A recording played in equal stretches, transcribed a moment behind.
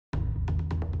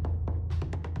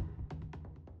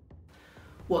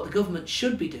What the government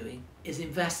should be doing is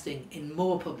investing in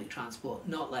more public transport,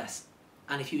 not less.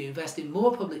 And if you invest in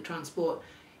more public transport,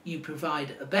 you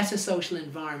provide a better social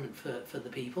environment for the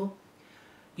people,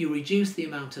 you reduce the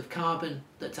amount of carbon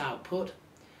that's output,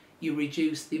 you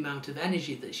reduce the amount of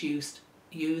energy that's used,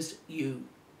 you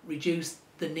reduce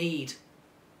the need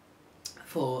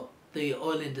for the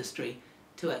oil industry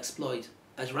to exploit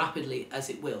as rapidly as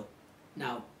it will.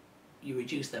 Now, you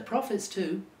reduce their profits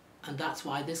too, and that's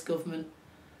why this government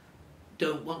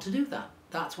don't want to do that.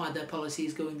 That's why their policy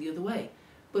is going the other way.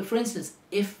 But for instance,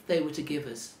 if they were to give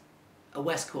us a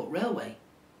West Cork railway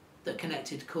that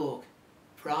connected Cork,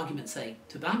 for argument's sake,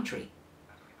 to Bantry,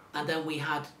 and then we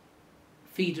had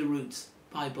feeder routes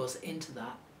by bus into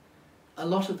that, a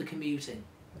lot of the commuting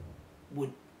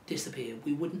would disappear.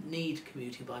 We wouldn't need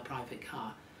commuting by private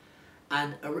car.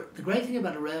 And the great thing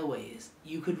about a railway is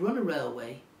you could run a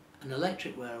railway, an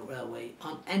electric railway,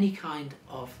 on any kind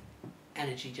of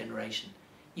energy generation.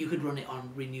 You could run it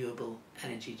on renewable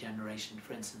energy generation,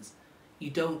 for instance. You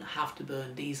don't have to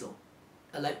burn diesel.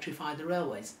 Electrify the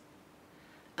railways.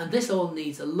 And this all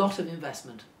needs a lot of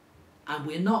investment, and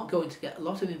we're not going to get a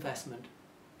lot of investment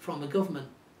from a government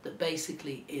that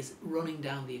basically is running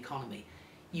down the economy.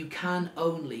 You can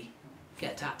only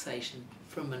get taxation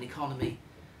from an economy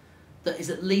that is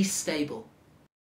at least stable.